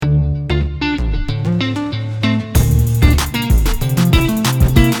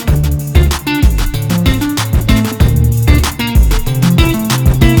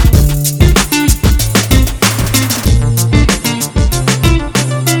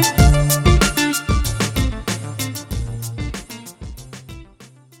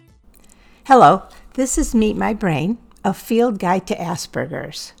Hello, this is Meet My Brain, a field guide to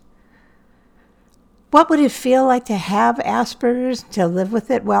Aspergers. What would it feel like to have Aspergers, to live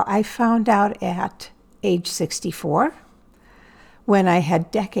with it? Well, I found out at age 64, when I had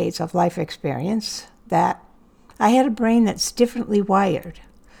decades of life experience, that I had a brain that's differently wired.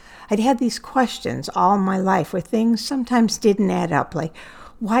 I'd had these questions all my life where things sometimes didn't add up, like,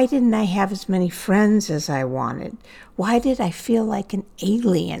 why didn't I have as many friends as I wanted? Why did I feel like an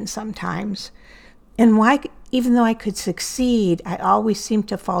alien sometimes? And why, even though I could succeed, I always seemed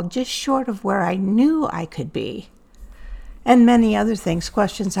to fall just short of where I knew I could be? And many other things,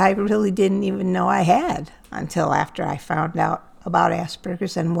 questions I really didn't even know I had until after I found out about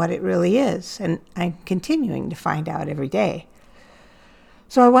Asperger's and what it really is. And I'm continuing to find out every day.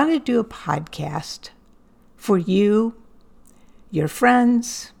 So I wanted to do a podcast for you, your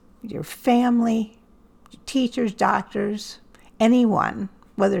friends, your family, your teachers, doctors, anyone,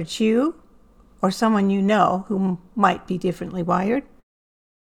 whether it's you or someone you know who might be differently wired,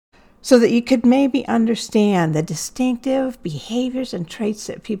 so that you could maybe understand the distinctive behaviors and traits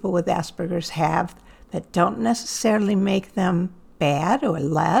that people with Asperger's have that don't necessarily make them bad or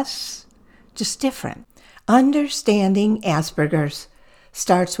less, just different. Understanding Asperger's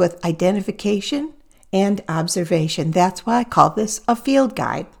starts with identification and observation. That's why I call this a field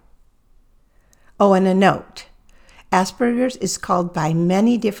guide. Oh, and a note. Asperger's is called by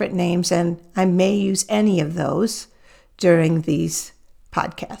many different names, and I may use any of those during these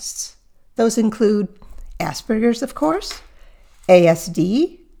podcasts. Those include Asperger's, of course,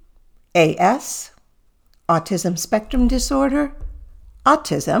 ASD, AS, autism spectrum disorder,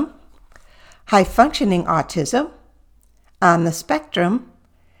 autism, high-functioning autism, on the spectrum,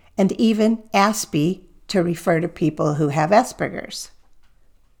 and even Aspie to refer to people who have Asperger's.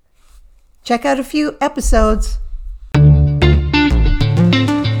 Check out a few episodes.